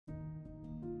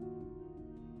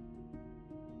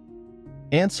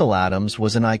Ansel Adams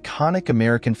was an iconic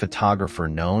American photographer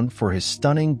known for his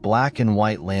stunning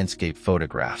black-and-white landscape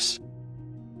photographs.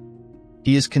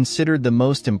 He is considered the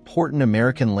most important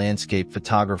American landscape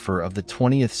photographer of the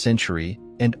 20th century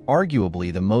and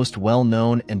arguably the most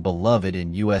well-known and beloved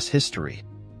in U.S. history.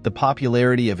 The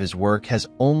popularity of his work has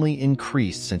only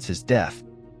increased since his death.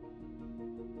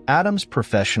 Adams'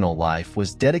 professional life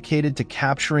was dedicated to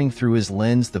capturing through his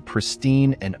lens the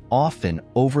pristine and often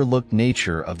overlooked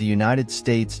nature of the United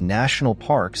States national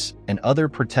parks and other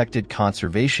protected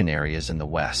conservation areas in the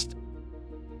West.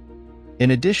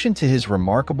 In addition to his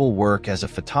remarkable work as a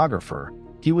photographer,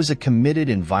 he was a committed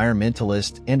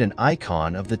environmentalist and an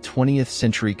icon of the 20th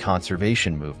century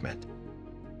conservation movement.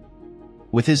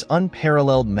 With his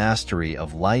unparalleled mastery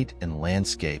of light and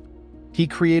landscape, he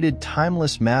created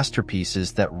timeless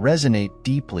masterpieces that resonate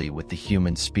deeply with the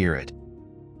human spirit.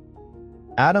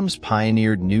 Adams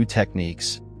pioneered new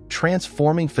techniques,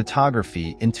 transforming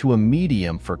photography into a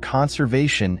medium for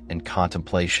conservation and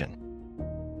contemplation.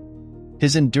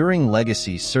 His enduring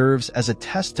legacy serves as a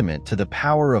testament to the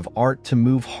power of art to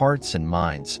move hearts and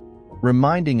minds,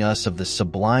 reminding us of the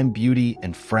sublime beauty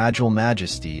and fragile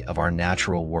majesty of our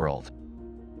natural world.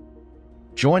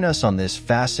 Join us on this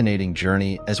fascinating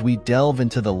journey as we delve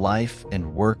into the life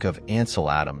and work of Ansel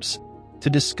Adams to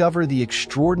discover the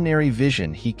extraordinary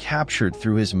vision he captured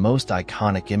through his most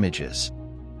iconic images.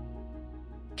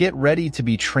 Get ready to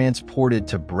be transported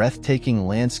to breathtaking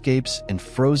landscapes and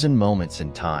frozen moments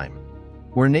in time,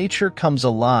 where nature comes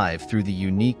alive through the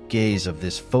unique gaze of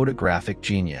this photographic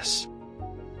genius.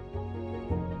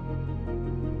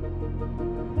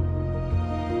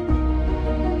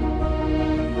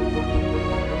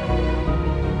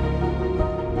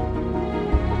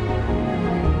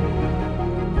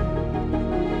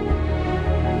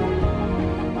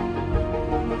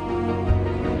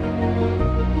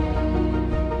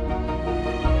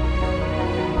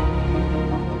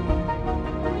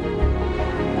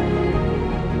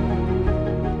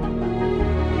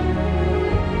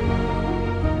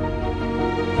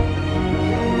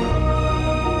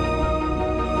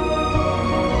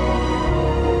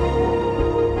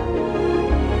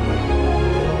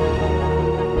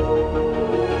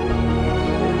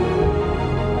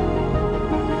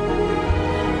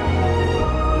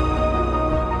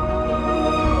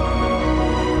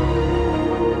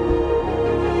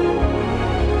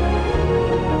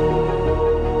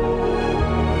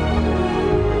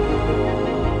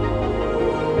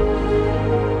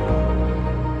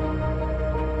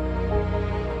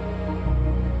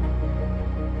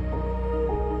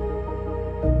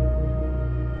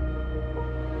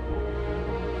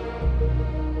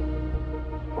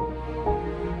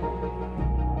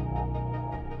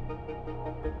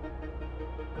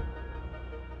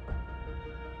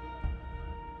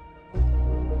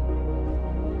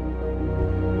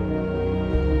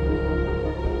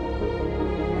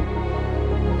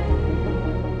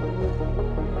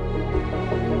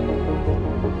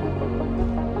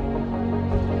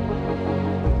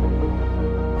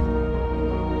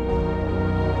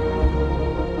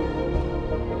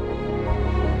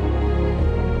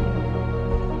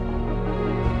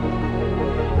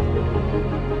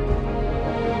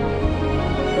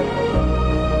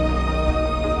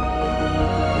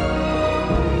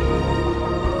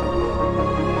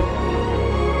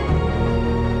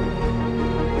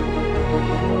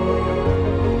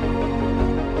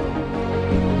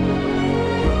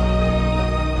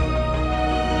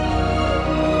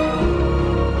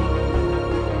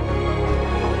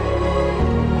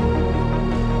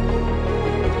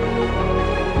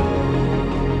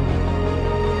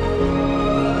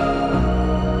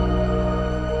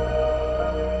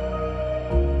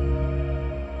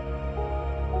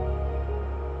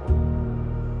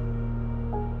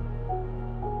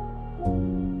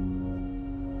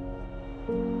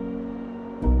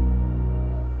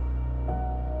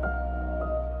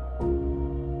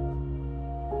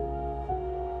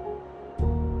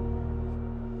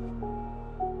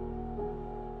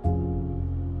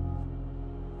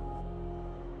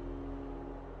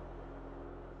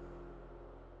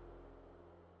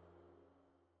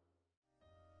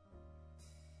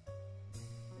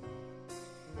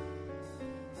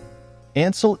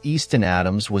 Ansel Easton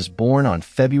Adams was born on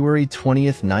February 20,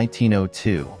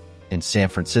 1902, in San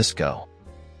Francisco.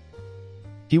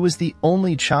 He was the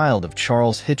only child of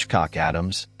Charles Hitchcock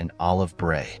Adams and Olive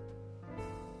Bray.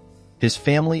 His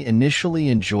family initially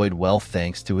enjoyed wealth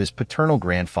thanks to his paternal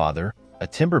grandfather, a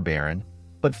timber baron,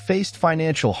 but faced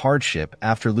financial hardship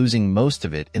after losing most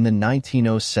of it in the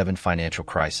 1907 financial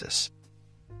crisis.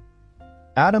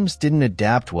 Adams didn't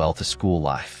adapt well to school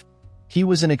life. He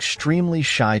was an extremely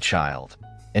shy child,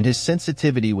 and his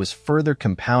sensitivity was further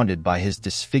compounded by his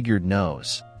disfigured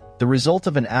nose, the result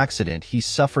of an accident he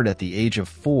suffered at the age of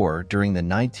 4 during the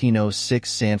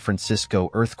 1906 San Francisco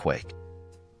earthquake.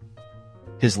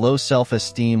 His low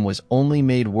self-esteem was only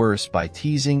made worse by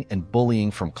teasing and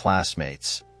bullying from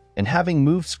classmates, and having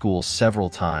moved schools several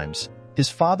times, his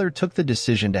father took the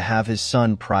decision to have his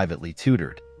son privately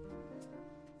tutored.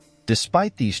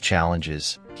 Despite these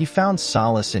challenges, he found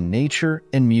solace in nature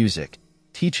and music,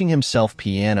 teaching himself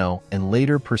piano and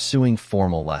later pursuing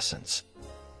formal lessons.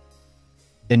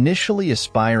 Initially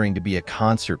aspiring to be a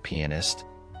concert pianist,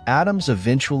 Adams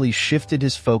eventually shifted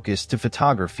his focus to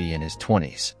photography in his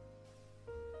 20s.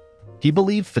 He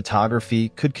believed photography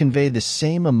could convey the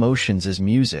same emotions as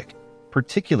music,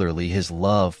 particularly his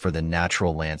love for the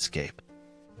natural landscape.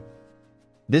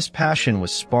 This passion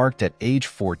was sparked at age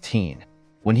 14,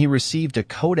 when he received a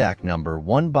Kodak No.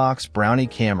 1 Brownie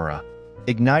camera,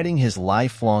 igniting his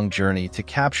lifelong journey to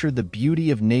capture the beauty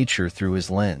of nature through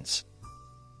his lens.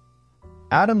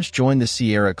 Adams joined the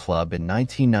Sierra Club in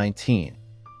 1919,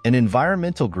 an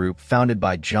environmental group founded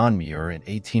by John Muir in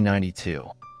 1892.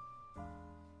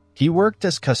 He worked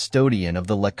as custodian of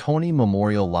the Laconie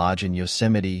Memorial Lodge in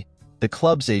Yosemite, the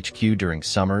club's HQ during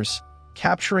summers,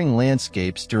 capturing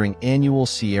landscapes during annual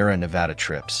Sierra Nevada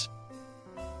trips.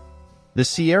 The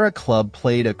Sierra Club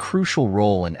played a crucial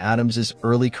role in Adams's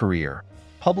early career,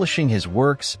 publishing his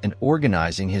works and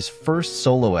organizing his first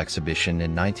solo exhibition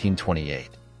in 1928.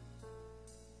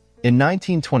 In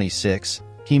 1926,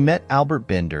 he met Albert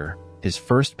Bender, his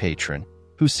first patron,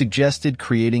 who suggested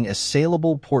creating a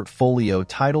saleable portfolio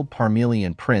titled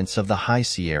Parmelian Prints of the High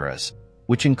Sierras,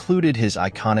 which included his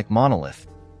iconic monolith,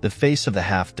 the face of the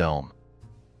half-dome.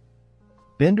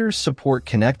 Bender's support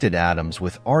connected Adams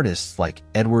with artists like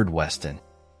Edward Weston.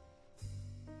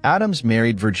 Adams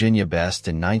married Virginia Best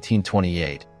in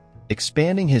 1928,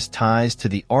 expanding his ties to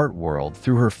the art world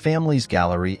through her family's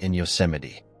gallery in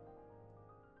Yosemite.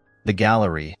 The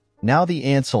gallery, now the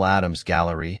Ansel Adams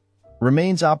Gallery,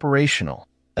 remains operational,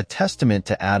 a testament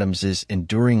to Adams's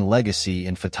enduring legacy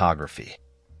in photography.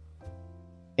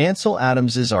 Ansel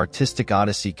Adams's artistic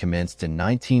odyssey commenced in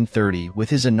 1930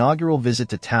 with his inaugural visit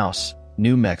to Taos,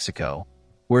 New Mexico,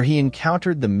 where he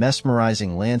encountered the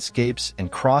mesmerizing landscapes and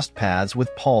crossed paths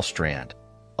with Paul Strand,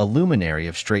 a luminary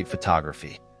of straight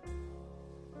photography.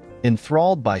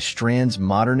 Enthralled by Strand's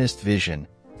modernist vision,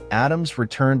 Adams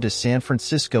returned to San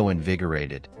Francisco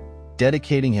invigorated,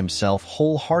 dedicating himself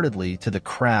wholeheartedly to the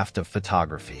craft of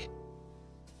photography.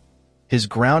 His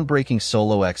groundbreaking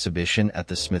solo exhibition at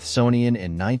the Smithsonian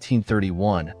in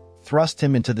 1931 thrust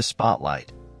him into the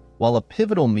spotlight, while a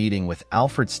pivotal meeting with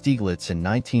Alfred Stieglitz in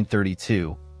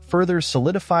 1932 further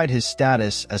solidified his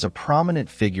status as a prominent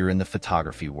figure in the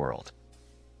photography world.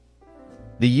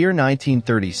 The year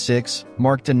 1936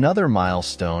 marked another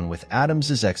milestone with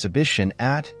Adams's exhibition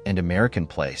at and American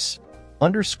Place,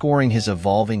 underscoring his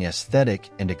evolving aesthetic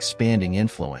and expanding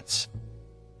influence.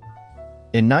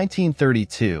 In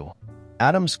 1932,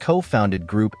 Adams co-founded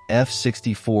Group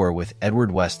F64 with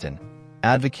Edward Weston,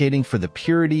 advocating for the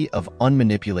purity of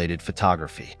unmanipulated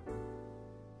photography.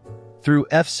 Through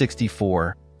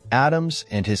F64, Adams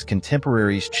and his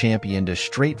contemporaries championed a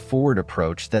straightforward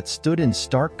approach that stood in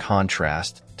stark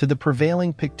contrast to the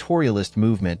prevailing pictorialist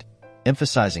movement,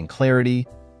 emphasizing clarity,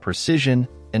 precision,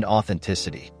 and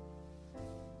authenticity.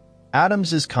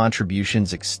 Adams's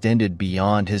contributions extended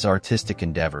beyond his artistic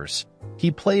endeavors. He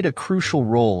played a crucial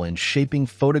role in shaping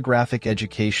photographic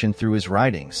education through his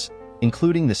writings,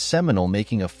 including the seminal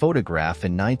Making a Photograph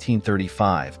in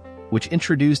 1935, which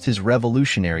introduced his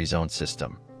revolutionary zone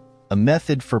system, a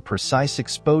method for precise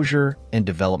exposure and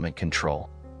development control.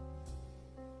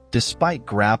 Despite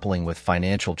grappling with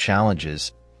financial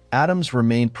challenges, Adams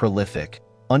remained prolific,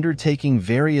 undertaking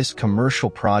various commercial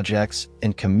projects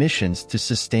and commissions to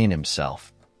sustain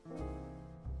himself.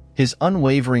 His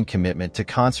unwavering commitment to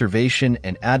conservation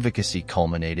and advocacy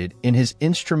culminated in his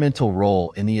instrumental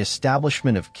role in the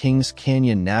establishment of Kings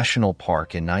Canyon National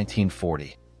Park in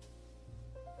 1940.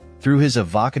 Through his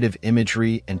evocative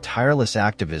imagery and tireless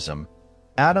activism,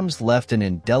 Adams left an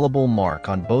indelible mark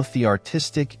on both the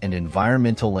artistic and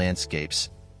environmental landscapes,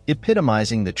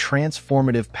 epitomizing the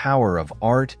transformative power of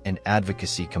art and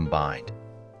advocacy combined.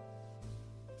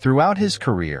 Throughout his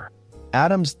career,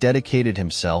 Adams dedicated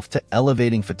himself to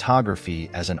elevating photography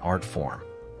as an art form.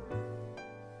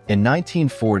 In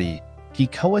 1940, he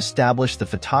co-established the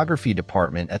photography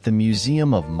department at the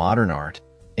Museum of Modern Art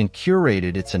and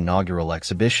curated its inaugural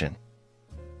exhibition.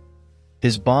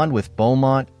 His bond with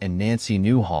Beaumont and Nancy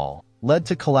Newhall led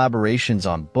to collaborations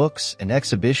on books and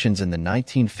exhibitions in the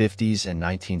 1950s and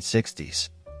 1960s.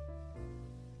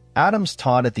 Adams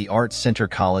taught at the Art Center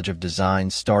College of Design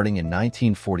starting in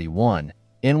 1941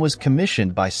 and was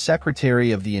commissioned by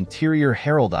Secretary of the Interior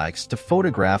Harold Ickes to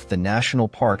photograph the national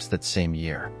parks that same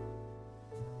year.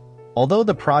 Although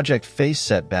the project faced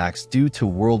setbacks due to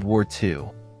World War II,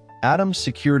 Adams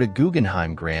secured a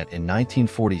Guggenheim grant in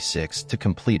 1946 to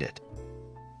complete it.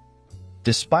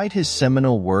 Despite his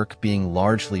seminal work being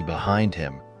largely behind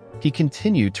him, he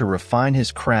continued to refine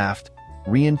his craft,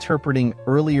 reinterpreting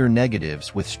earlier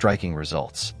negatives with striking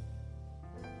results.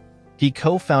 He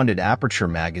co-founded Aperture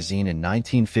magazine in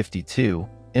 1952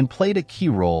 and played a key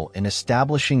role in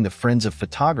establishing the Friends of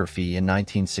Photography in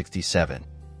 1967.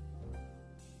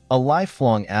 A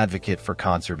lifelong advocate for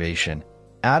conservation,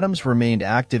 Adams remained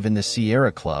active in the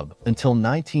Sierra Club until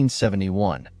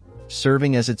 1971,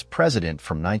 serving as its president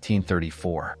from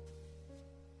 1934.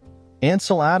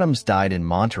 Ansel Adams died in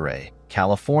Monterey,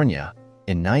 California,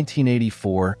 in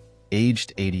 1984,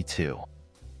 aged 82.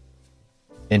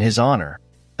 In his honor,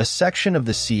 a section of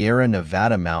the Sierra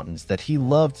Nevada mountains that he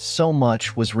loved so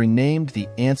much was renamed the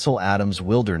Ansel Adams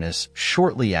Wilderness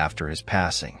shortly after his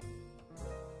passing.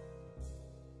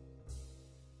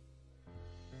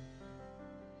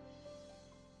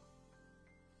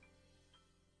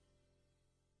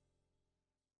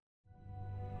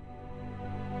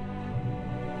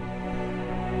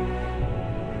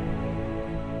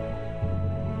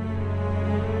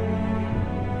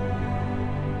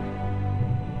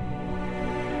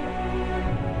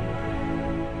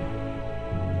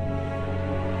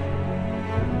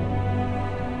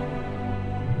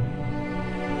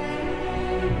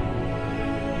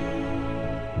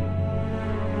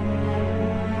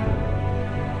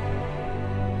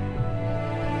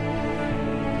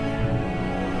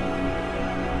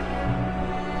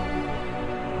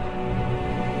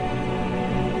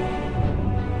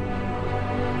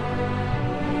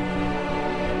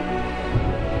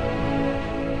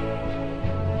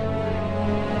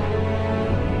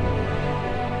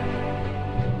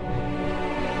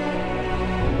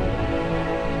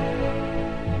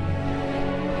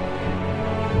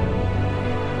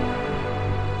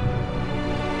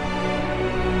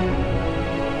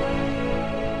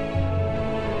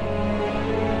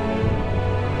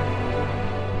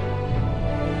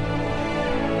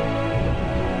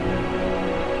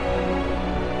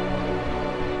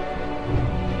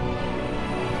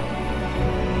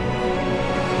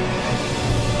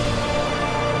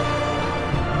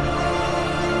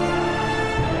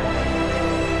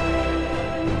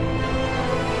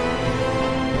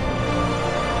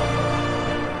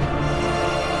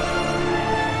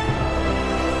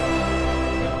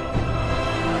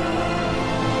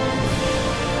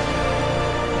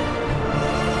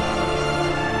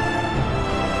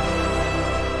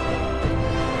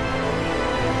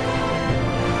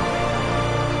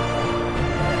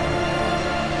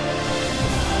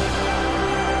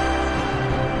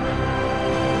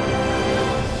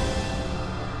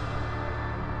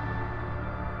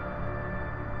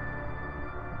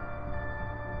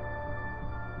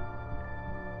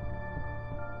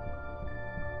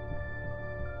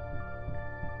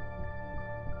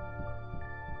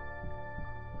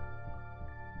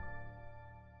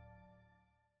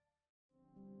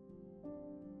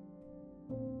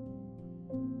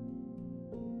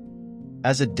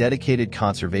 As a dedicated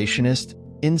conservationist,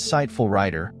 insightful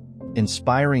writer,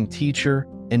 inspiring teacher,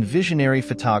 and visionary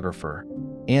photographer,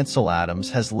 Ansel Adams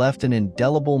has left an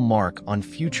indelible mark on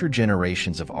future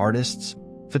generations of artists,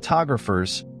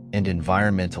 photographers, and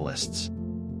environmentalists.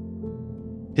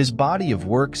 His body of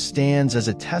work stands as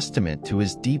a testament to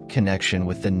his deep connection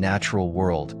with the natural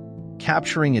world,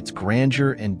 capturing its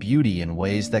grandeur and beauty in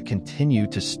ways that continue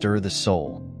to stir the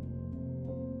soul.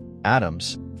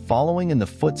 Adams, following in the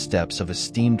footsteps of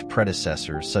esteemed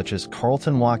predecessors such as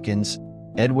Carlton Watkins,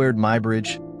 Edward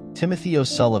Muybridge, Timothy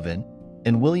O'Sullivan,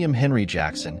 and William Henry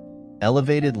Jackson,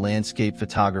 elevated landscape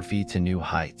photography to new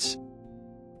heights.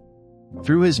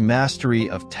 Through his mastery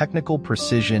of technical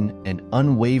precision and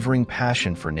unwavering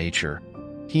passion for nature,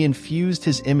 he infused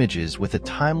his images with a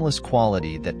timeless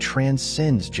quality that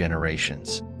transcends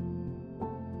generations.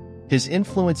 His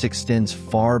influence extends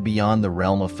far beyond the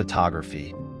realm of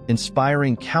photography,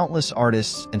 inspiring countless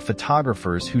artists and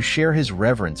photographers who share his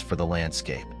reverence for the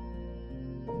landscape.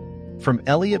 From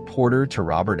Elliot Porter to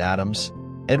Robert Adams,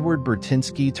 Edward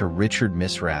Burtynsky to Richard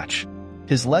Misrach,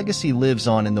 his legacy lives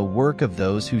on in the work of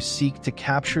those who seek to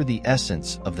capture the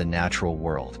essence of the natural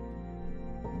world.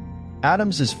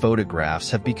 Adams's photographs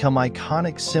have become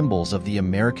iconic symbols of the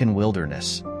American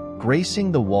wilderness,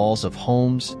 gracing the walls of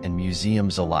homes and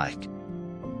museums alike.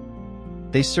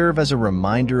 They serve as a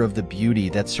reminder of the beauty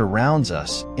that surrounds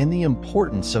us and the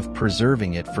importance of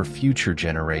preserving it for future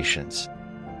generations.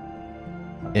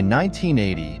 In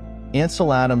 1980,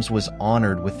 Ansel Adams was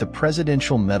honored with the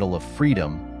Presidential Medal of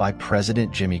Freedom by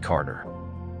President Jimmy Carter.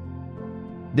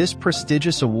 This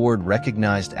prestigious award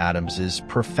recognized Adams's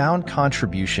profound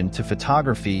contribution to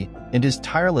photography and his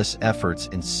tireless efforts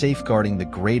in safeguarding the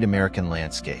great American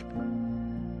landscape.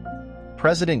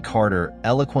 President Carter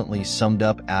eloquently summed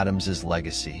up Adams's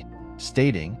legacy,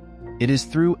 stating, "It is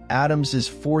through Adams's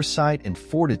foresight and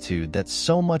fortitude that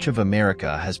so much of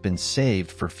America has been saved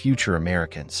for future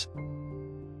Americans."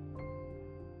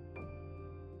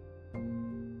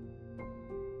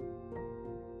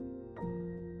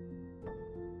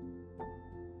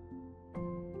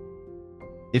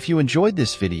 If you enjoyed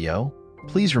this video,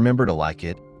 please remember to like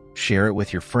it, share it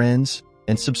with your friends,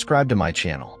 and subscribe to my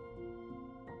channel.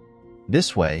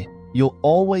 This way, you'll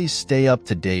always stay up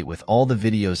to date with all the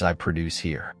videos I produce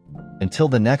here. Until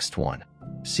the next one,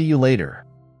 see you later.